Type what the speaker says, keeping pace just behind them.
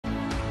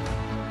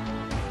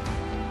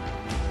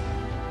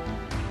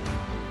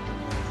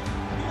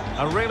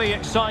A really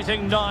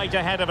exciting night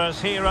ahead of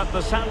us here at the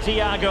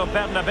Santiago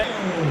Bernabeu.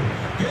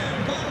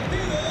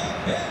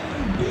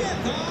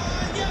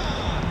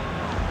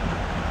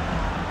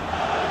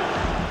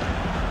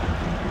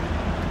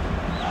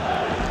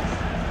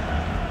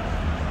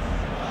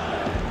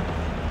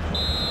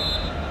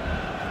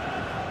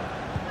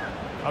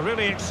 A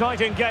really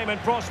exciting game in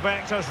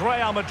prospect as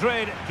Real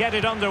Madrid get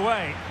it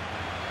underway.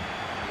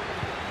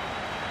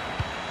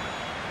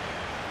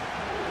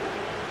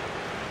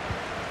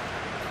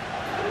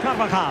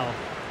 Carvajal.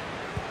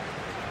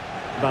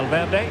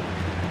 Valverde.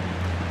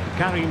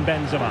 Karim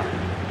Benzema.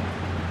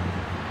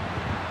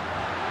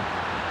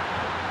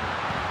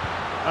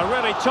 A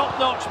really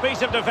top-notch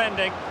piece of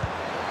defending.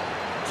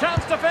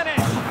 Chance to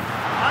finish.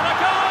 And a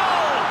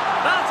goal!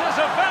 That is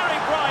a very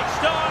bright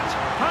start.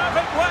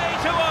 Perfect way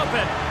to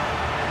open.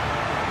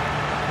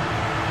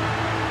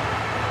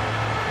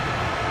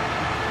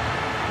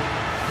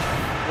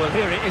 Well,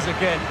 here it is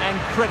again, and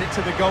credit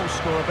to the goal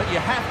scorer, but you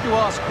have to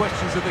ask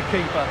questions of the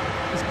keeper.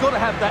 He's got to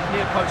have that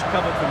near post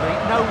covered for me.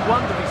 No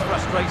wonder he's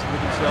frustrated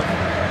with himself.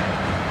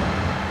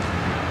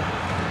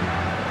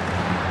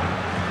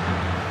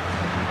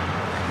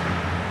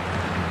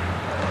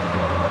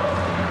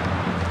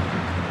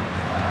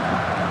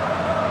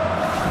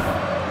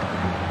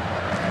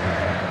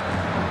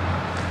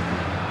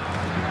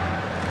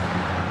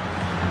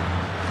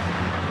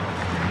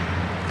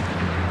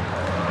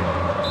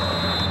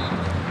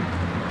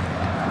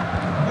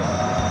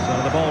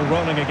 Ball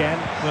rolling again,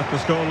 with the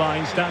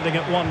scoreline standing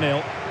at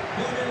 1-0.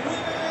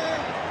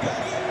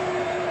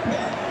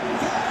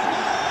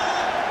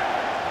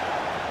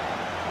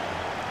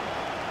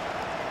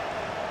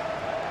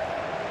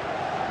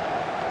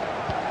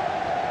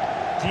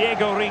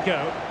 Diego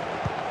Rico.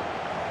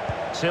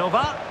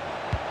 Silva.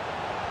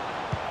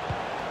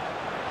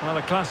 Well,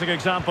 a classic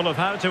example of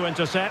how to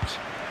intercept.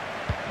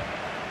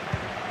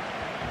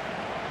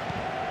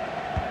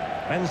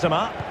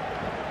 Benzema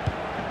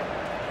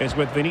is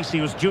with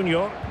Vinicius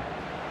Junior.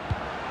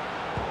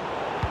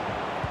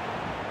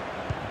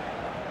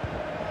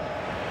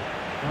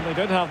 Well, they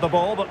did have the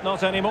ball, but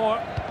not anymore.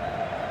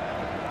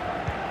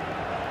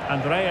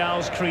 And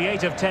Real's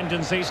creative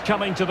tendencies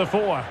coming to the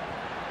fore.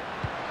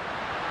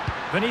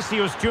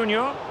 Vinicius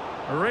Junior,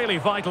 a really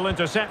vital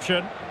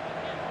interception.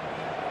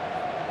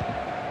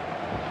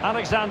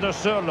 Alexander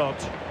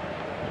Sørloth.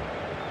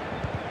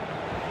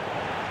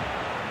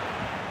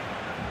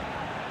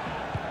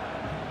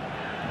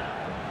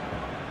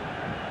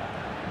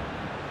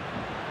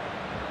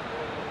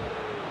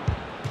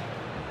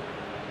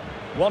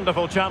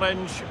 Wonderful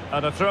challenge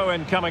and a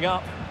throw-in coming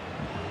up.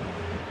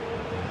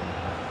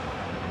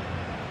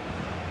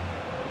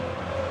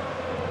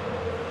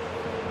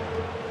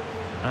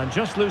 And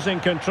just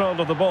losing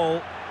control of the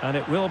ball, and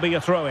it will be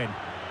a throw-in.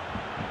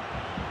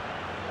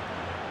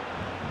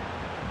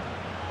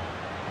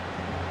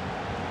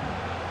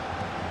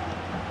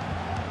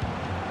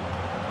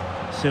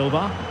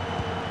 Silva.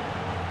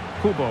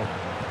 Kubo.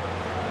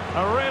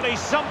 A really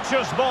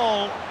sumptuous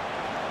ball.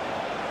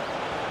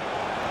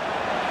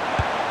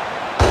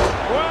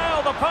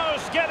 Well, the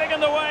post getting in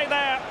the way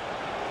there.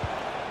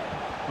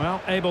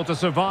 Well, able to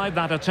survive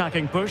that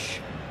attacking push.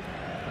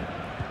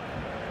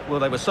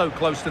 Well, they were so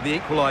close to the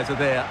equaliser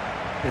there.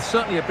 They're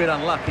certainly a bit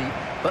unlucky,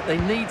 but they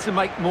need to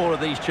make more of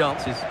these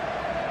chances.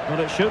 Well,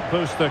 it should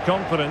boost their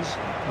confidence,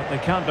 but they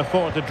can't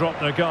afford to drop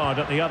their guard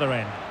at the other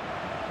end.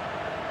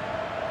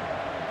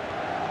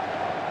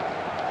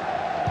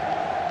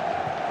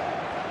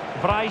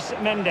 Bryce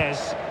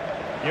Mendes.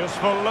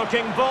 Useful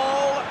looking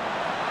ball.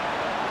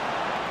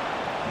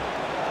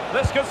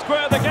 This could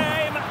square the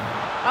game,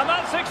 and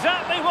that's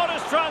exactly what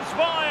has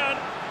transpired.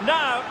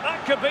 Now,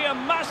 that could be a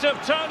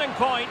massive turning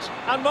point,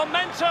 and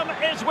momentum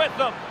is with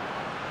them.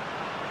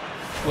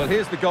 Well,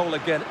 here's the goal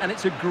again, and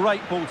it's a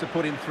great ball to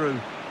put him through.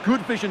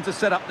 Good vision to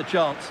set up the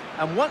chance,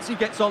 and once he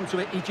gets onto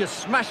it, he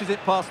just smashes it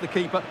past the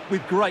keeper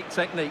with great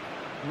technique.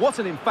 What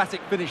an emphatic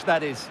finish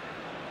that is.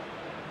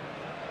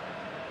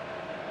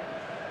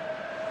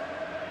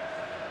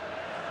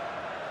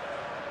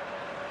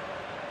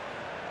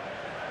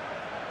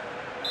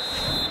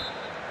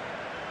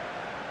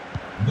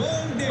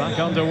 Back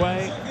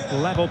underway,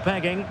 level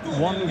pegging,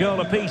 1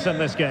 goal apiece in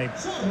this game.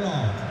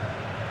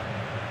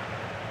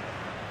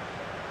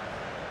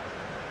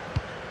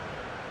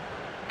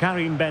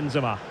 Karim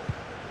Benzema.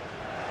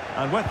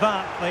 And with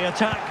that, the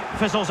attack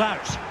fizzles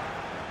out.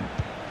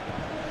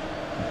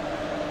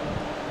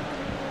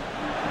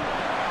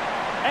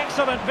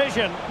 Excellent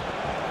vision.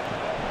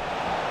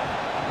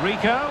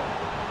 Rico.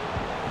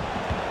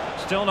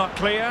 Still not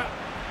clear.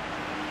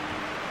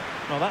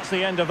 Well, that's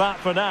the end of that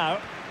for now.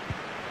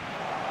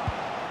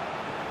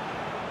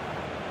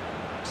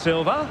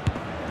 Silva.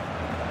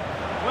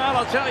 Well,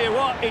 I'll tell you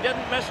what, he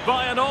didn't miss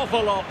by an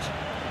awful lot.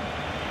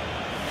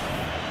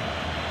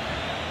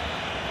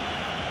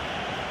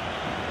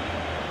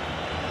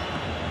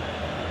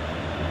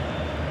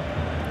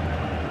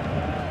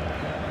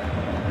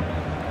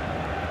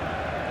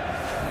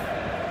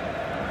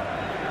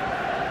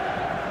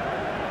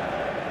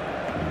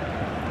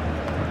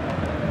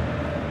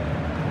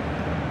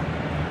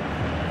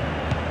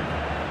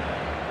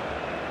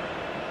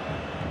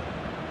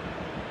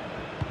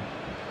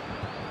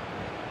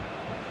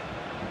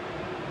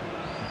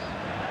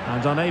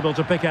 And unable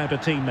to pick out a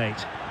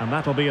teammate. And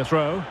that'll be a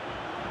throw.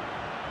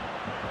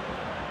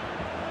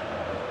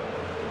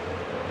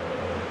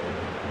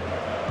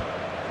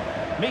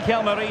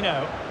 Mikel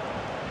Merino.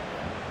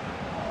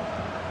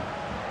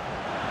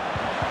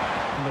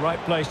 In the right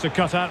place to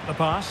cut out the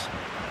pass.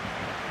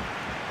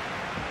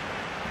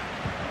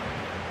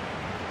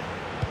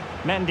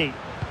 Mendy.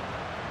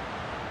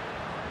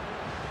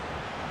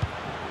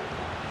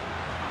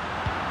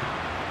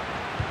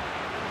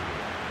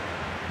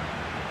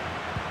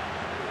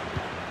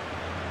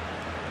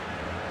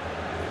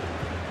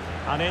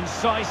 An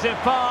incisive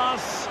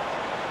pass.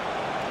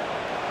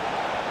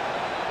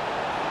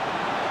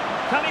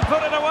 Can he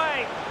put it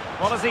away?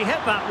 Well, as he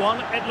hit that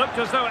one, it looked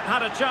as though it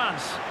had a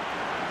chance.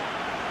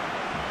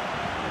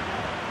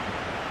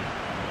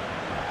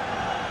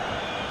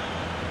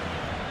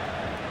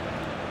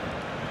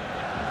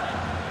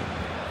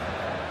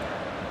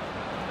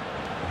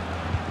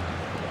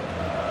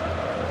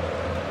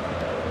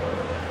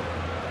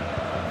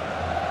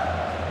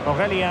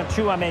 Aurélien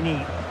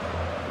Tchouaméni.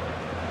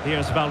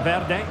 Here's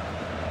Valverde.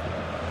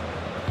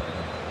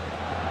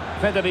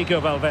 Federico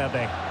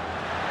Valverde.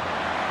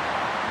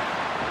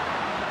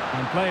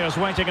 And players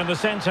waiting in the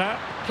centre.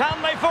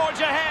 Can they forge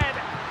ahead?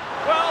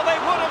 Well, they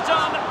would have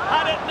done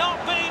had it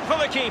not been for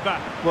the keeper.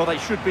 Well, they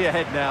should be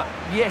ahead now.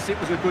 Yes, it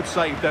was a good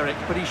save, Derek,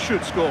 but he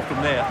should score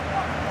from there.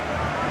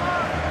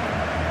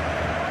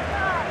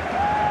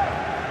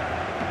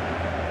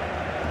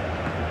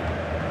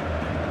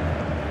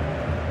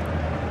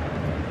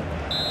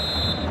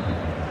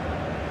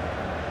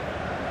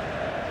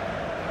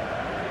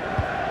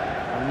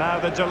 And now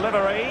the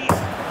delivery.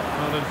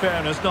 Well, in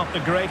fairness, not the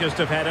greatest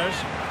of headers.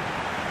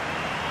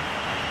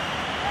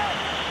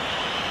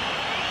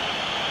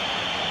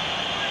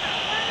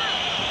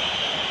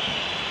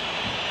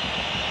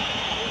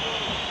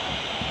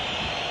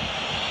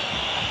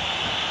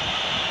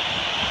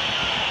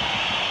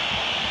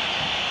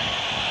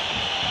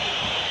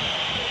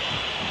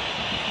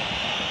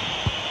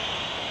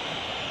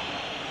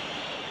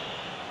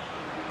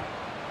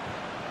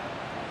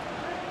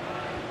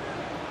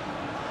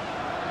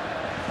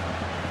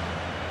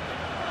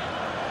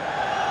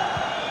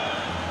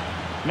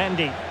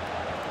 Mendy.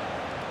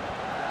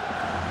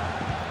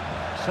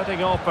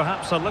 Setting off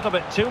perhaps a little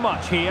bit too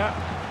much here.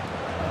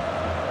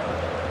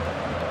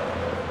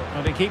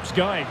 And he keeps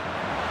going.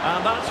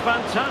 And that's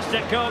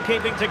fantastic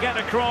goalkeeping to get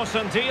across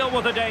and deal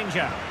with the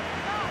danger.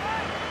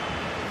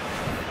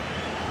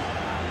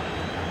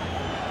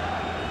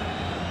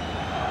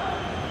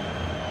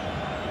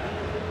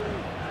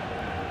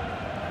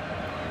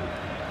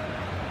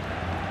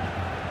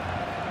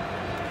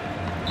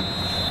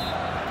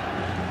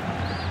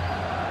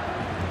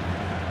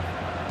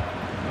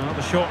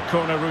 Short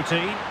corner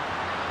routine.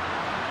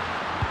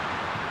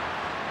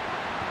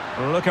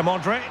 Luka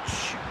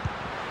Modric.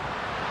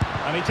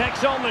 And he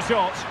takes on the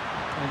shot.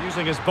 And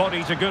using his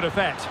body to good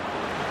effect.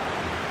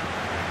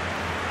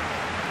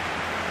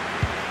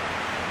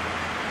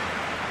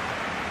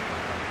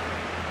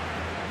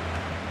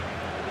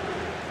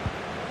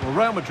 Well,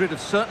 Real Madrid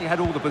have certainly had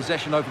all the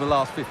possession over the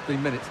last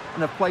 15 minutes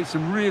and have played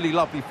some really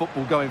lovely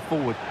football going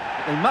forward.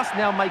 They must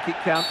now make it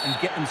count and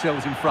get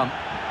themselves in front.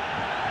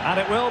 And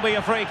it will be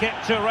a free kick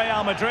to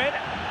Real Madrid.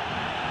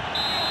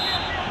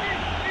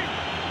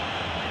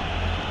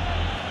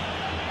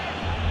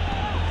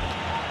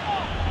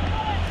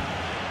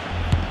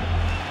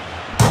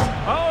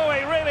 Oh,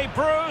 he really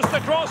bruised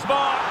the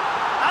crossbar.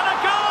 And a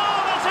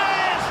goal it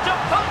is to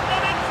put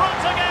them in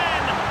front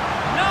again.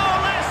 No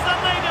less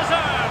than they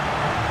deserve.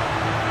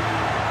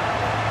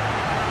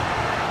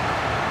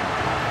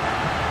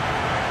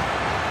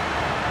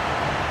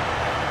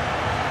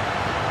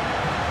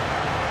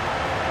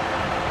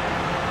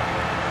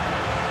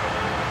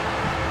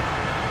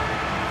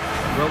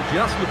 Well,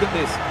 just look at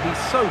this.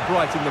 He's so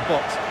bright in the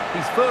box.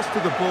 He's first to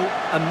the ball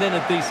and then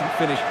a decent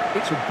finish.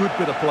 It's a good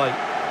bit of play.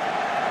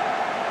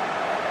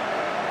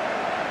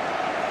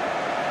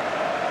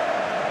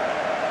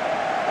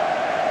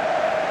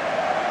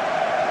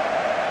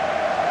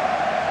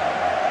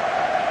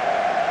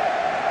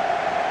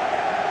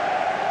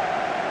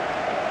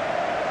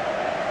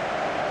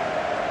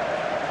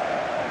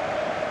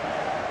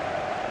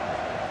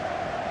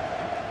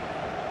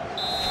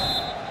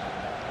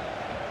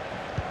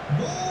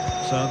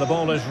 So the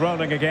ball is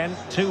rolling again.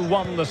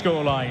 2-1 the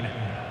scoreline.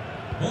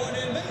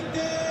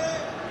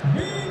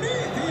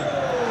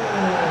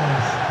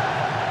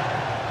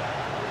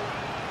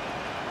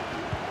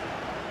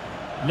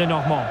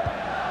 Lenormand.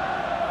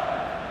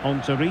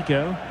 On to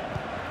Rico.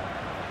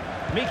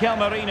 Mikel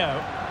Merino.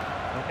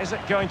 Well, is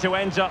it going to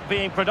end up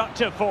being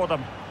productive for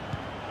them?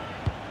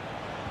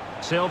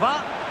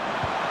 Silva.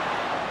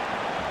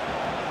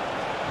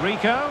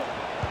 Rico.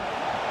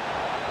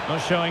 Well,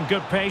 showing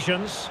good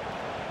patience.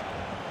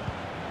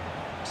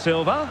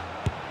 Silva.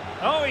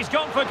 Oh, he's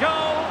gone for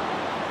goal.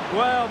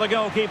 Well, the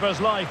goalkeeper's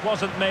life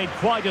wasn't made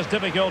quite as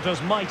difficult as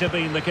might have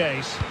been the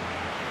case.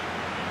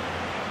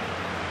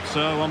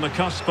 So on the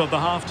cusp of the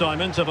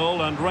half-time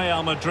interval and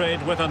Real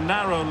Madrid with a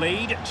narrow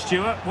lead.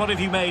 Stuart, what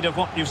have you made of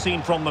what you've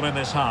seen from them in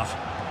this half?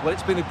 Well,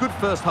 it's been a good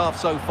first half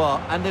so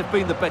far, and they've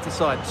been the better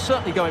side,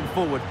 certainly going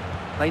forward.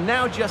 They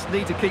now just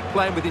need to keep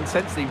playing with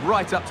intensity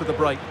right up to the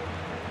break.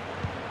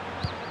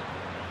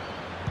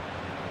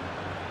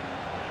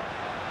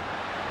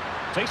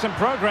 Decent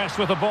progress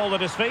with the ball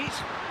at his feet.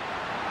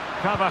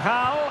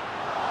 Carvajal.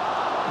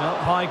 Well,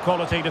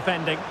 high-quality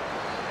defending.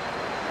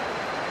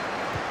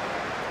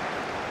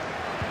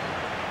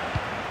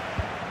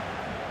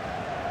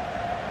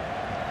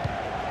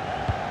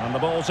 And the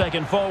ball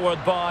taken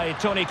forward by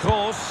Toni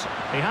Kroos.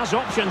 He has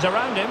options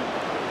around him.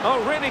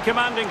 Oh, really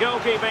commanding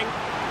goalkeeping.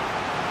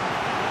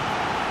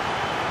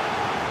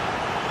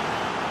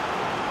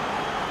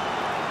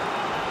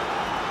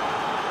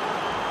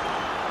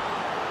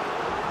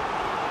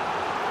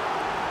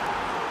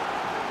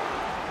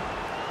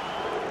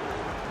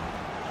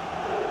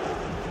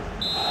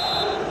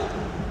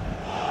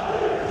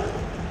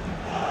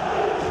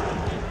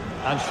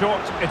 And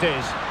short it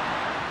is.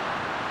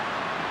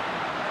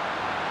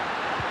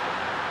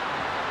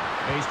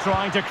 He's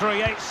trying to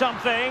create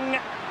something.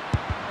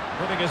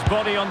 Putting his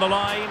body on the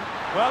line.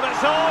 Well,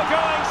 it's all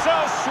going so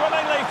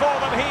swimmingly for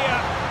them here.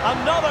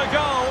 Another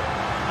goal.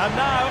 And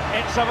now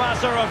it's a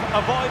matter of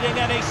avoiding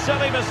any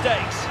silly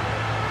mistakes.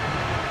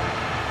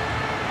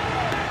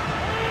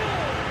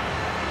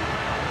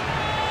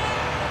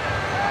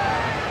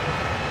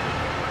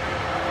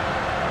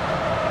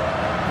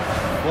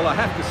 Well, I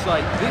have to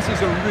say, this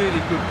is a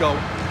really good goal.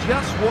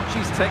 Just watch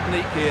his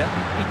technique here.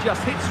 He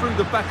just hits through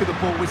the back of the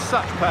ball with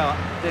such power.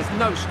 There's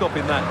no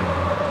stopping that.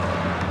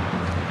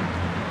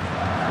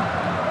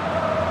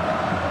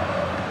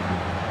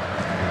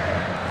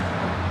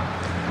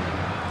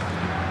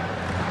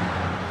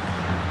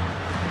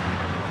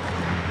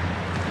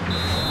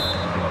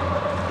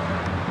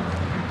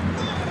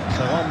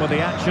 So on with the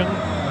action.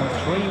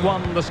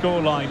 3-1 the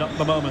scoreline at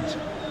the moment.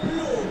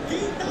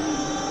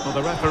 Well,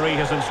 the referee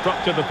has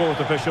instructed the fourth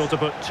official to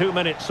put 2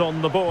 minutes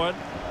on the board.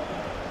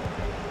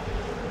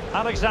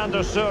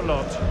 Alexander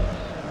Sørloth.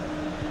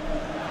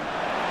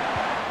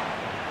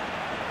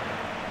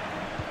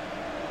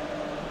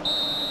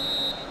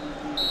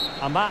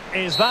 And that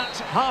is that.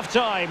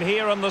 Half-time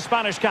here in the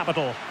Spanish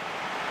capital.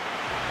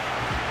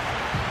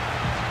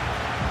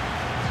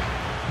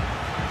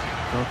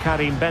 Well,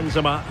 Karim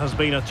Benzema has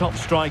been a top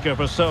striker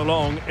for so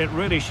long, it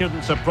really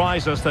shouldn't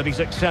surprise us that he's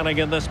excelling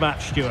in this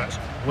match, Stuart.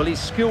 Well, his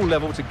skill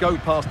level to go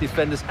past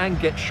defenders and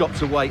get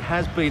shots away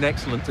has been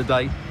excellent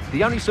today.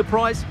 The only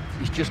surprise,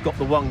 he's just got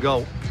the one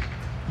goal.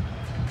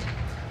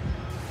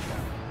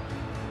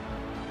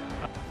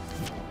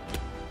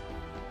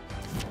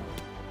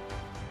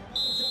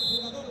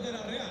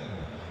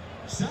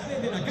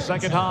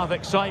 Second half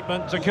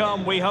excitement to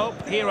come, we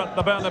hope, here at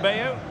the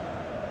Bernabeu.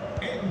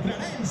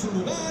 Entrará en su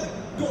lugar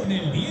con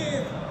el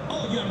 10,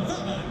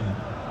 Oyarzabal.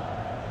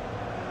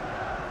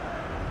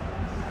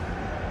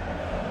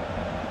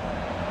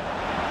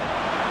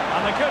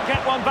 And they could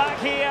get one back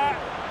here.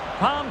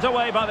 Palmed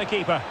away by the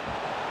keeper.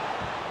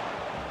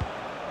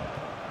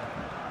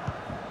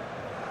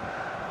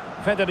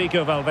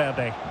 Federico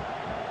Valverde.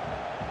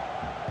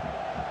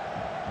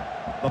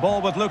 The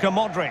ball with Luka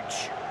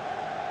Modric.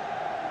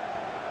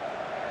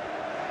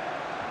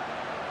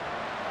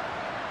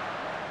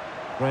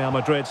 Real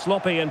Madrid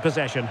sloppy in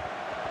possession.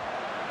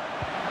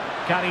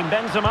 Karim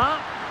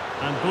Benzema,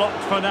 and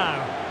blocked for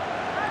now.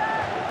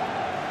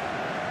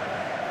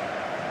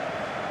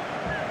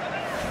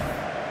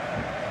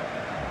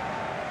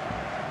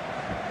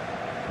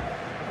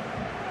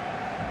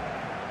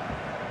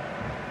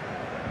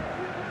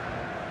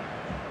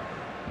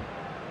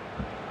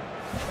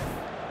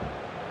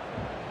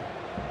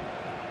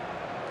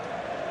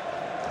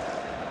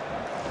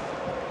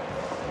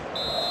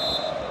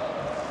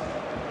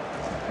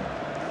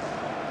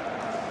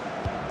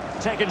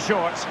 Taken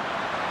short.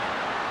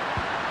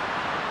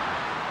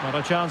 Not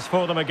a chance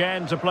for them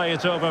again to play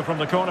it over from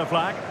the corner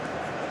flag.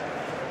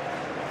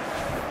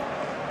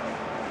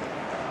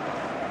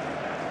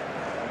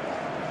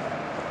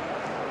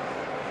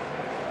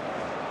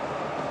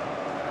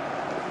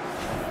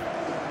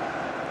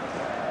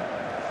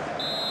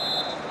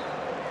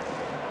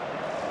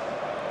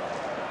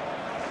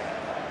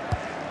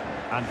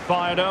 And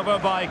fired over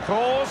by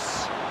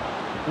Kroos.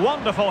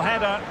 Wonderful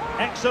header,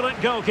 excellent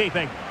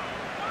goalkeeping.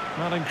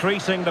 Well,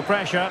 increasing the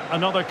pressure,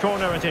 another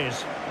corner it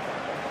is.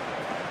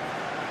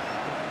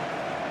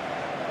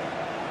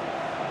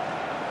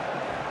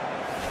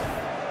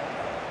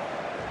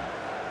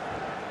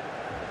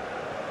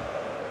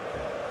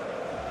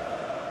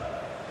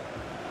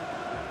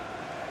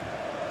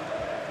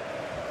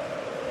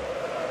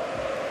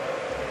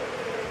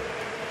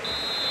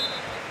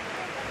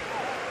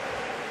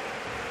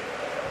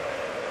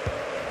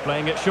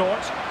 Playing it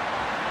short.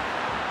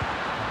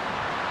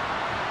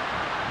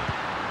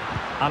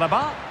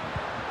 Alaba.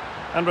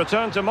 And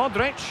return to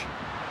Modric.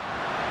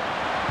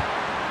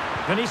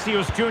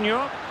 Vinicius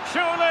Junior.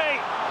 Surely!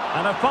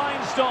 And a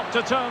fine stop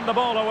to turn the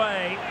ball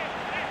away.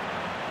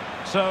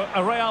 So,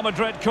 a Real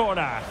Madrid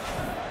corner.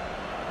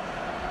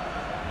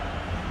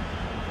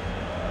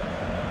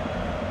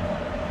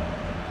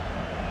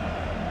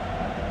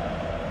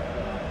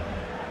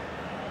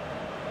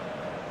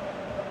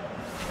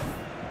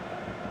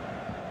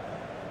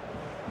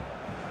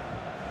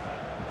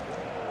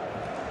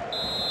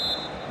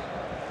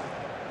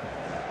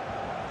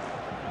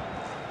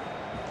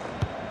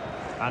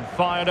 And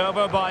fired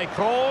over by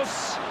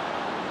Kroos.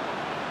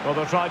 Well,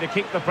 they'll try to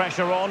keep the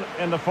pressure on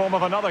in the form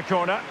of another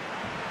corner.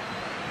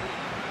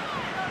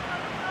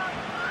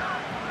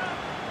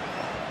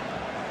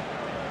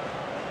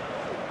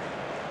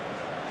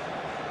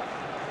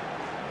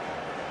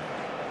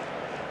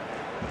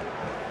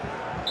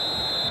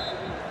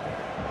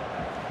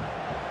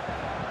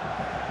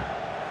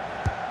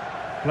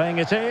 Playing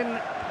it in,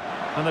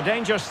 and the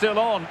danger's still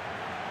on.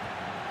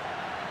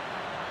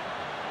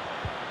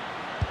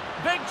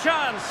 Big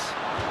chance!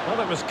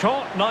 Well, it was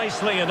caught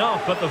nicely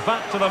enough, but the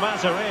fact of the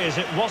matter is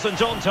it wasn't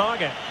on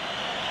target.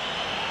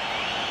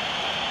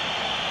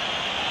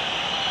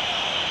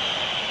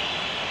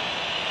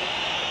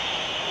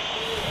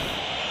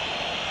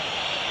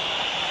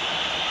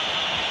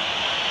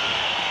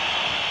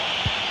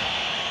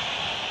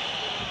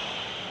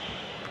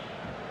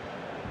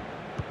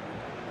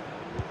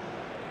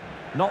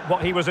 Not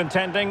what he was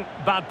intending,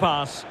 bad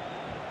pass.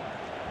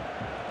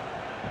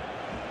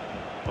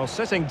 Well,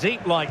 sitting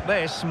deep like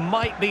this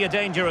might be a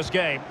dangerous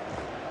game.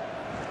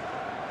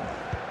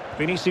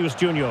 Vinicius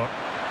Junior.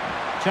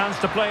 Chance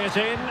to play it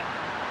in.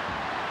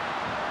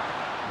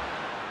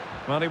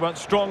 Well, he went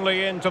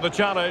strongly into the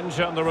challenge,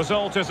 and the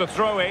result is a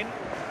throw-in.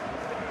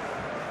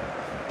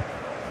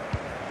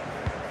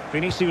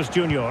 Vinicius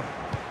Junior.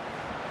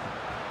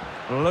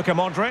 Luka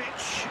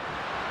Modric.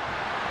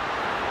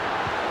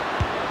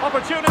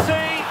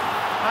 Opportunity,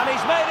 and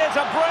he's made it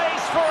a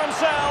brace for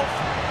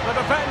himself. The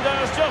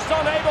defender's just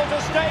unable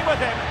to stay with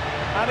him,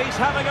 and he's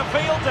having a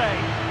field day.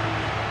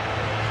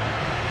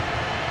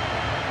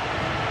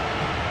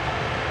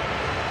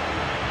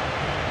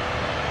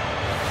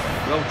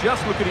 Well,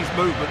 just look at his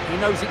movement. He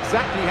knows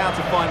exactly how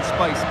to find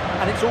space,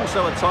 and it's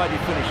also a tidy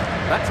finish.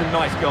 That's a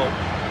nice goal.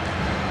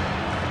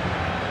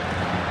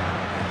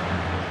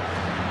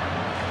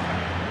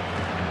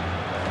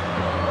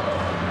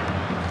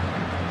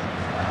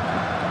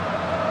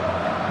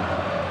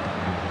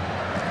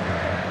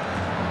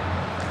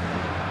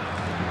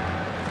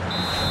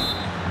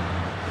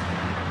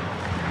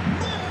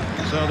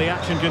 So the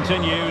action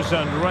continues,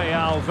 and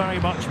Real very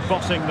much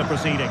bossing the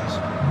proceedings.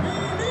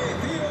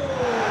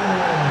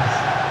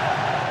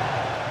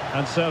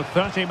 And so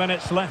 30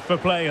 minutes left for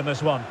play in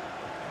this one.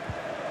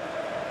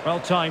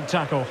 Well-timed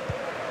tackle.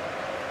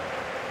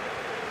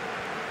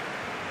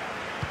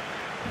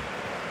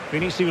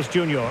 Vinicius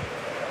Junior.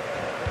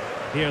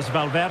 Here's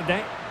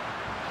Valverde.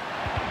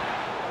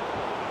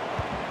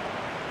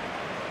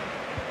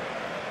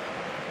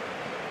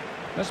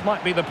 This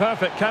might be the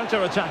perfect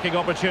counter-attacking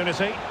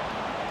opportunity.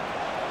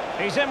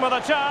 He's in with a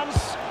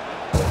chance.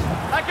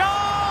 A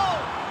goal!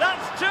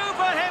 That's two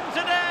for him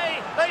today.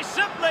 They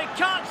simply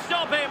can't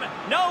stop him.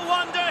 No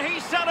wonder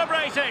he's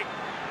celebrating.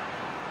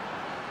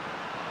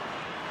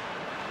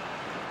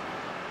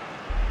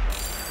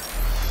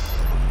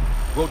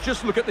 Well,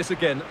 just look at this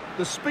again.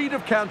 The speed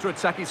of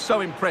counter-attack is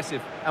so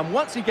impressive. And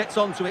once he gets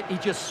onto it, he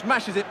just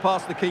smashes it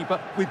past the keeper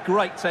with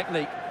great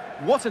technique.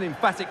 What an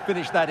emphatic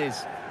finish that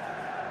is.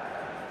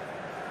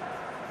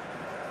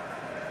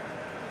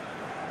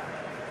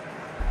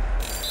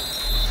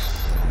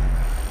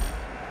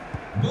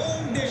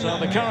 So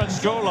the current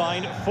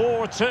scoreline,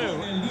 4-2.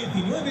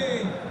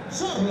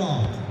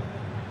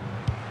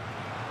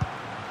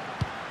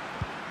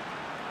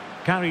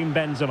 Karim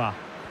Benzema.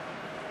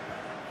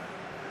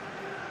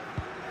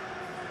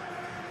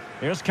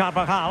 Here's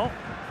Carvajal.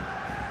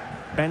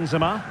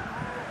 Benzema.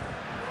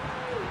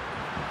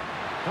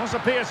 Does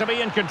appear to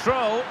be in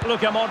control.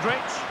 Luka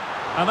Modric.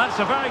 And that's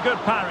a very good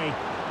parry.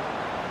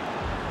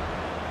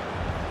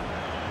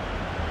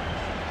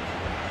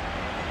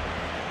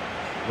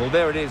 Well,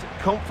 there it is.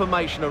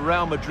 Confirmation of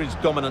Real Madrid's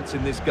dominance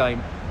in this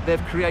game.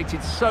 They've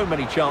created so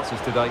many chances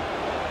today.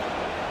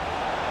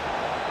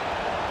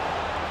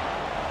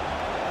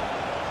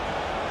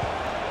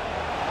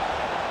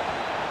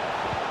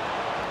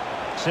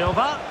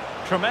 Silva.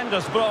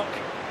 Tremendous block.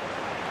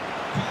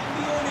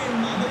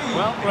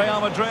 Well,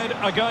 Real Madrid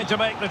are going to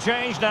make the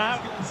change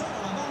now.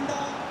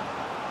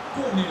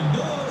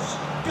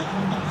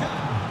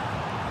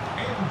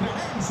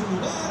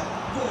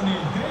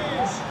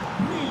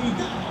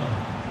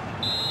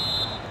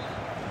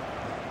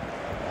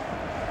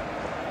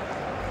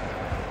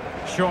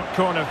 Short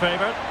corner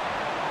favoured.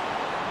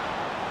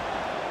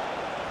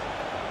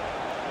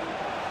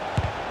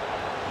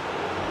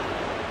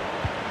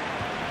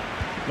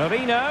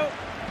 Marino.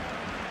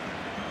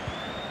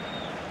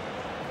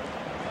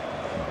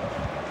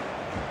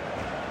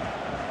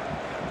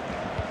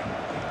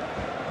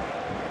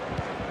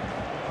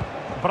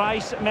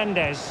 Bryce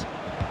Mendes.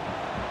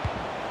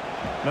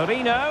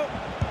 Marino.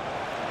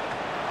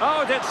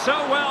 Oh, did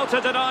so well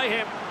to deny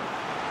him.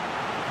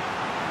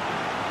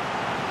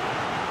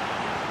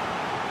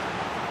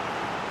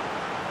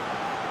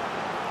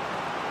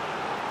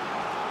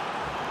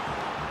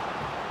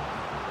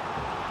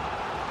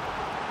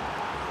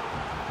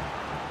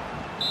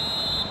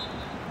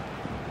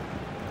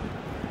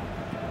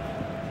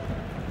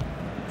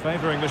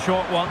 Favouring the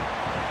short one.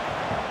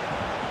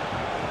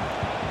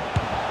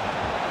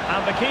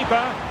 And the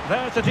keeper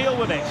there to deal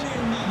with it.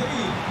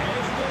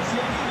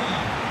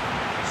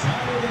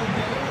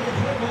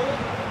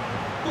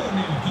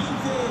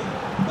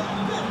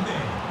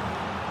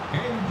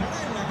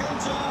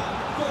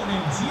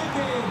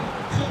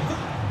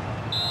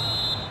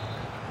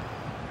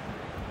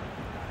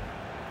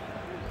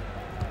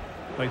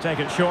 They take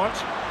it short.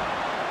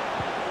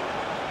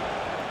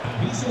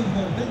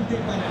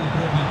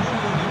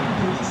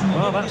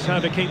 Well, that's how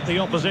to keep the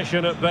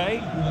opposition at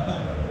bay.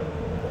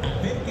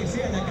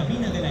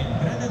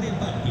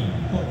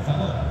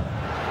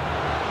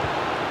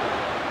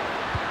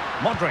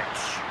 Modric.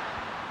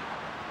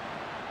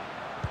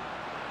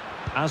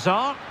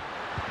 Hazard.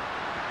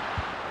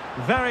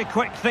 Very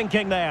quick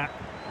thinking there.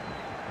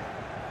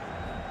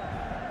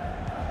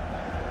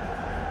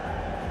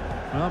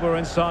 Well, we're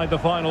inside the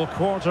final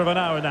quarter of an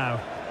hour now.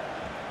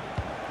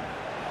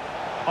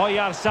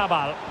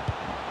 Oyarzabal.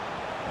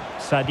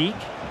 Sadiq.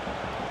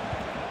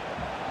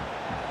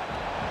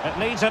 It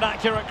needs an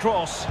accurate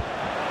cross.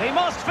 He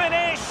must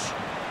finish!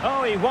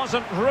 Oh, he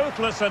wasn't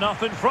ruthless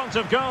enough in front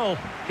of goal.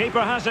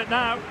 Keeper has it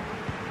now.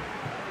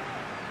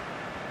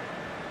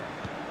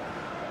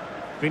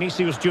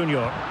 Vinicius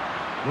Junior.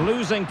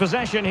 Losing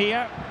possession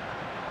here.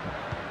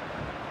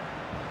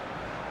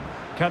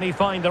 Can he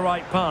find the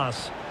right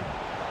pass?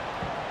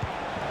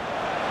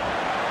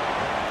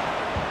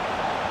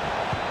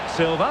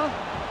 Silva.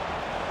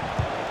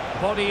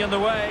 Body in the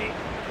way.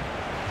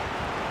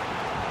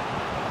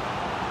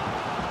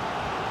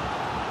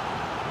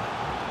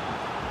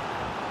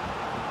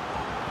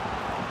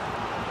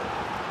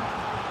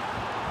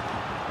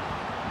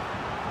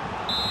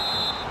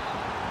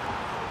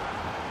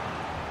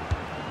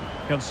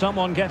 Can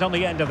someone get on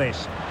the end of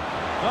this?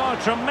 Oh,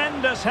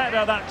 tremendous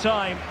header that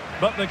time,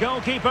 but the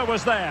goalkeeper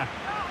was there.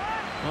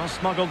 Well,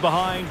 smuggled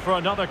behind for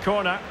another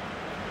corner.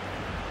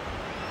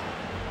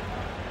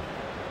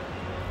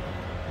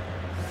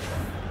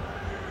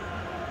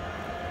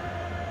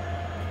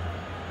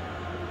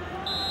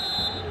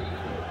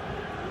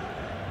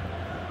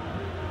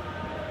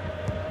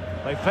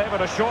 They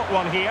favoured a short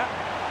one here.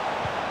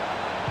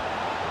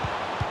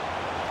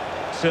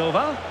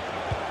 Silva.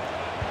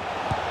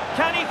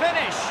 Can he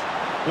finish?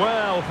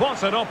 Well,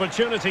 what an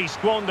opportunity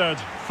squandered.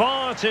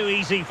 Far too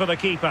easy for the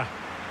keeper.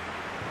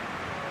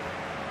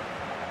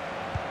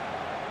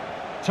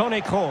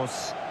 Toni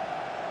Kroos.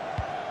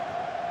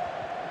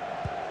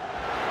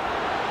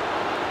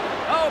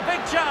 Oh,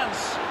 big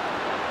chance.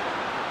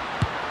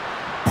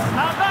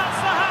 And that's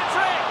the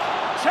hat-trick!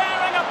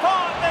 Tearing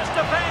apart this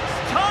defence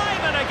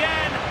time and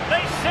again.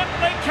 They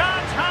simply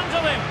can't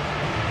handle him.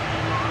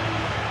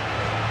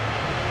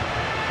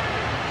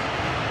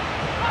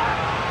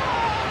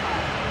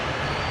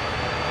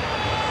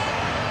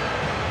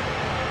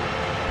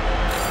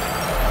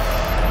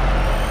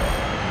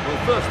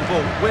 First of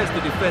all, where's the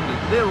defender?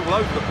 They're all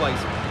over the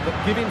place,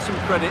 but give him some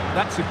credit.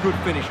 That's a good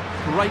finish.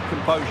 Great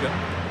composure.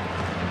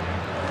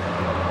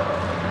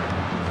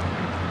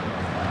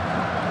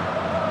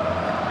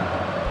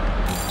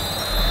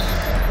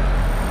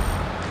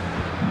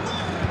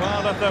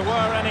 Well, if there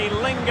were any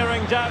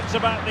lingering doubts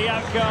about the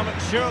outcome,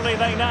 surely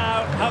they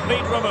now have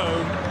been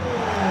removed.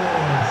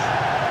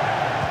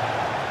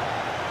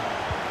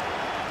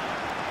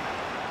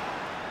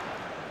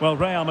 Well,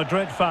 Real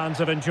Madrid fans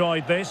have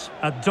enjoyed this.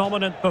 A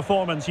dominant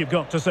performance, you've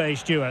got to say,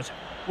 Stuart.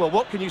 Well,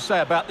 what can you say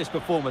about this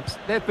performance?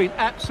 They've been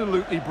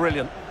absolutely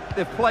brilliant.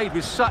 They've played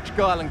with such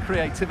guile and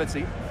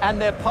creativity,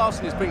 and their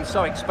passing has been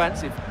so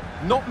expansive.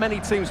 Not many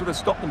teams would have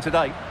stopped them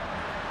today.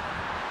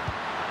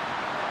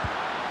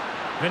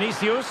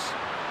 Vinicius.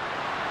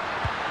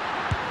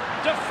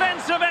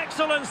 Defensive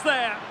excellence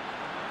there.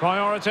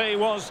 Priority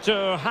was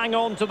to hang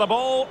on to the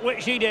ball,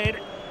 which he did.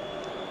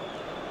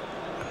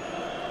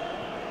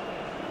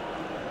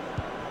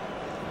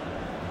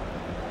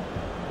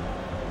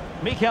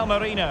 Mikel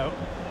Merino.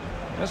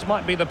 This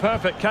might be the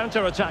perfect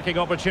counter-attacking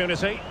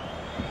opportunity.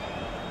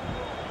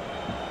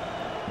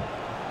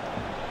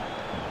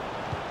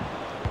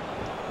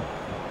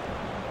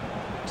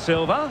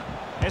 Silva.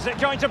 Is it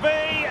going to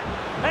be?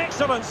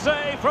 Excellent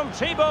save from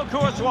Thibaut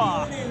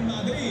Courtois.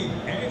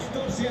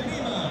 Esto se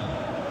anima.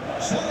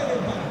 Sale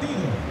del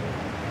partido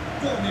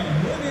con el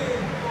 9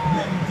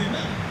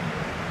 Mzpanda.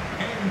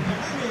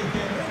 Entrará en el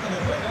terreno de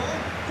juego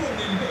con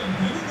el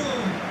 21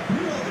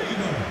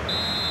 Rodrigo.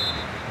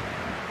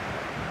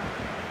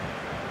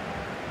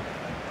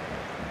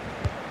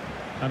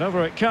 And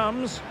over it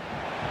comes.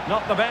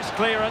 Not the best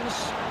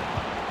clearance.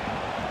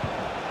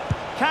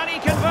 Can he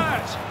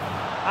convert?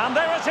 And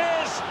there it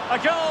is, a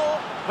goal.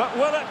 But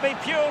will it be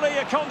purely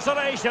a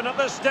consolation at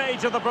this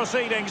stage of the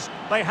proceedings?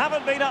 They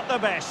haven't been at their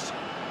best.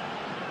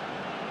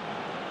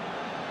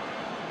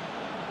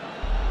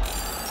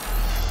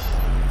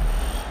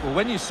 Well,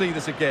 when you see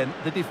this again,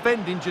 the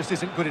defending just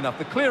isn't good enough.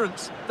 The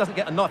clearance doesn't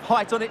get enough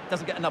height on it,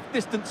 doesn't get enough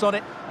distance on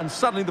it, and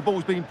suddenly the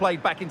ball's being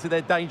played back into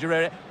their danger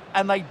area,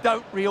 and they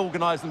don't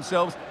reorganise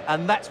themselves,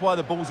 and that's why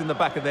the ball's in the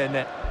back of their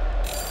net.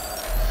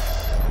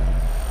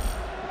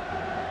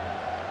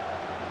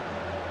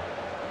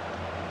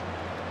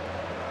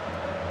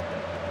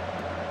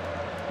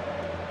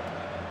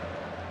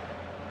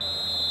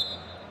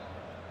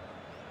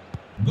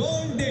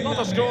 Not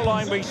a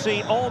scoreline we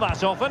see all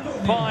that often.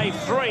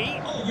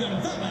 5-3.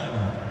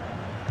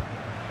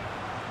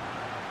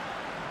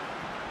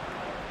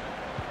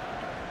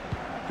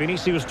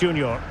 Vinicius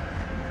Junior.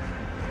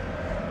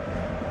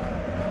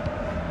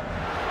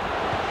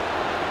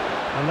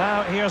 And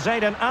now here's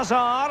Eden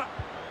Hazard.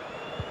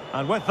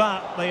 And with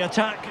that, the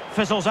attack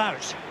fizzles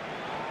out.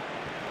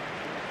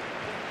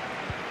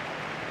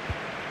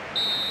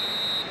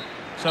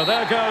 So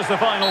there goes the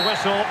final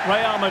whistle.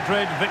 Real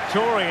Madrid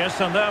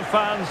victorious, and their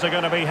fans are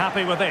going to be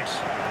happy with this.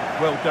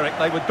 Well, Derek,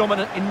 they were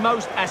dominant in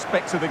most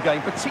aspects of the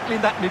game, particularly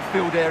in that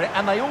midfield area,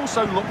 and they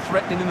also looked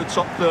threatening in the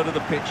top third of the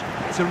pitch.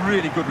 It's a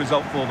really good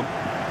result for them.